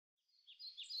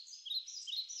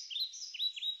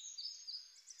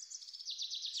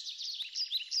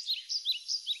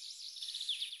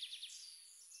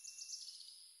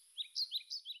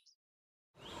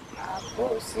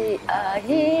si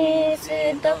ahi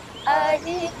sedo,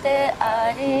 ahi te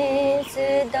ahi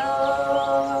sedo.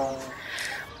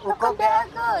 Uko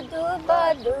biago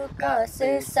duba duka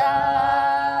sesa,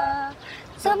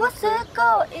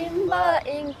 sebusuko imba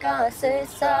ingka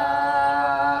sesa,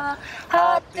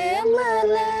 hati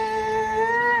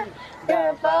melek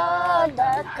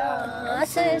daripada ka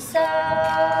sesa,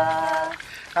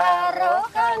 karo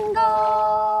kanggo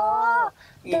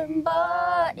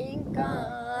imba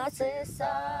ingka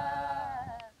sesa.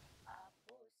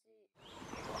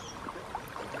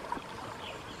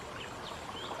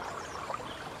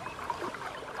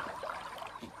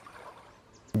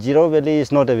 Zero Valley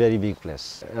is not a very big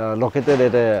place, located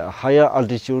at a higher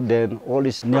altitude than all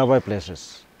its nearby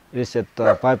places. It is at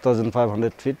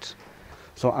 5,500 feet.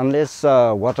 So unless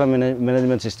water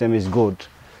management system is good,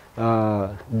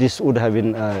 this would have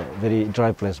been a very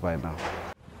dry place by now.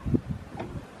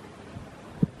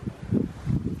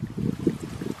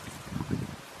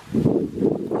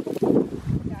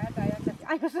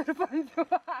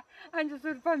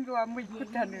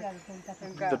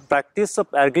 The practice of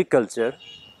agriculture,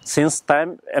 since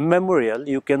time immemorial,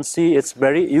 you can see it's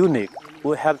very unique.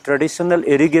 We have traditional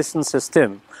irrigation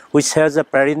system which has a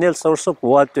perennial source of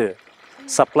water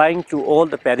supplying to all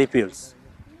the paddy fields.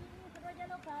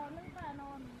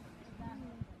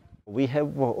 We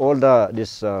have all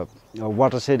these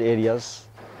watershed areas,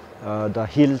 the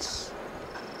hills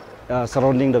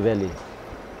surrounding the valley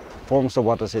forms the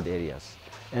watershed areas,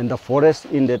 and the forests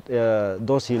in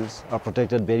those hills are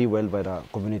protected very well by the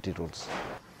community rules.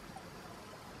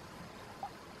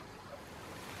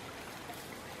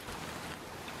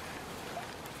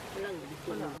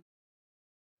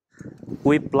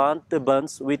 We plant the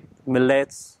buns with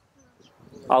millets,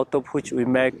 out of which we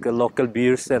make local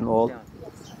beers and all.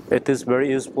 It is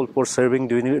very useful for serving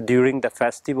during the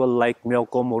festival like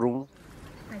Myoko Morung.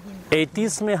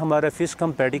 80s में हमारा fish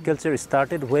cum paddy culture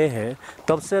started हुए हैं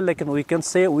तब से, लेकिन we can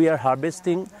say we are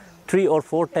harvesting 3 or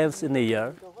 4 times in a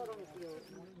year.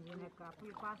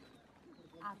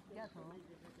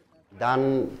 दान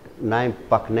नहीं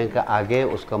पकने का आगे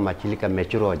उसका मछली का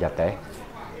मैच्योर हो जाता है।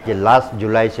 ये लास्ट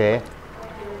जुलाई से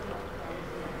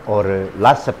और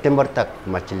लास्ट सितंबर तक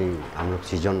मछली हम लोग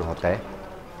सीजन होता है,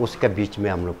 उसके बीच में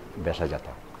हम लोग बेचा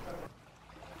जाता है।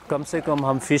 कम से कम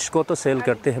हम फिश को तो सेल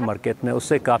करते हैं मार्केट में,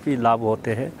 उससे काफ़ी लाभ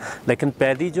होते हैं, लेकिन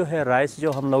पैडी जो है, राइस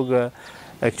जो हम लोग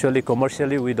actually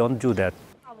commercially we don't do that.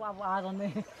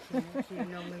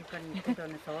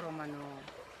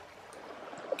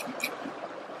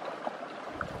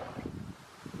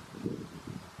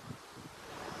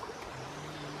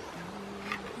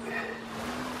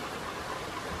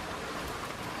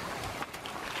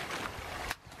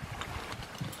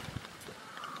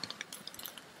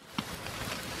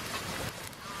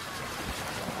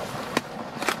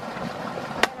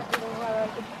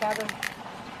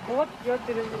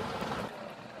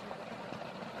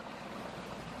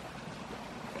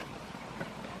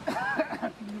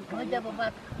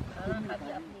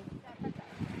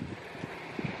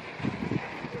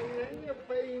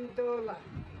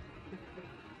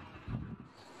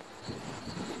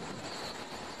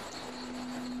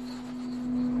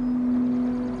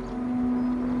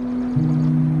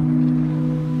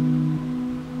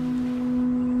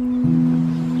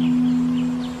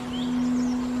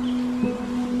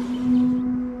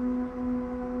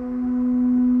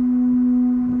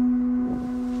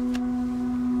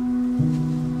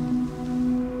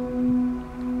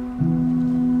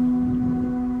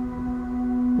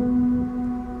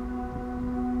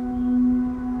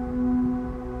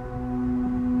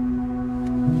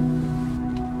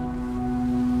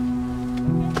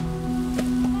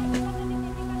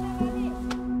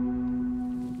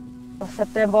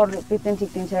 सितंबर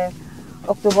 15-16 से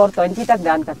अक्टूबर 20 तक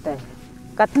दान करते हैं।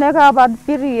 कटने का बाद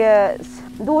फिर ये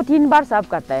 2-3 बार साफ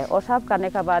करता है, और साफ करने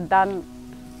के बाद दान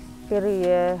फिर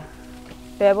ये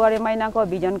फरवरी महीना को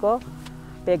बीजन को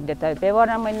पैक देता है।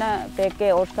 फरवरी महीना पैक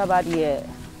के उसके बाद ये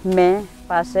मई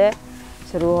पास से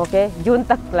शुरू होके जून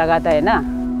तक लगाता है ना।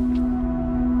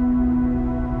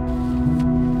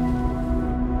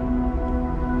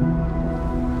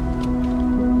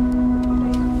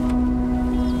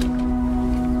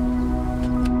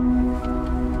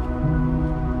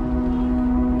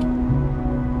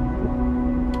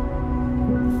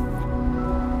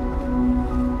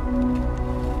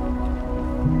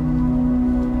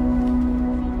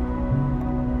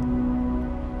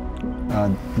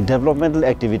 Developmental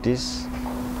activities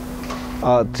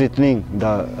are threatening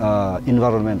the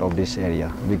environment of this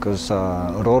area, because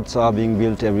roads are being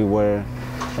built everywhere,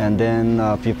 and then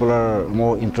people are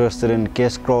more interested in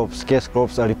cash crops. Cash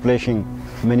crops are replacing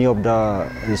many of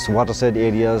these watershed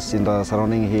areas in the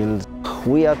surrounding hills.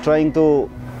 We are trying to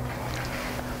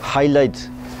highlight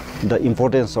the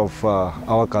importance of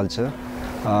our culture,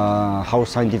 how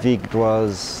scientific it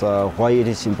was, why it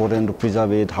is important to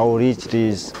preserve it, how rich it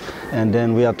is, and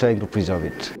then we are trying to preserve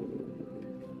it.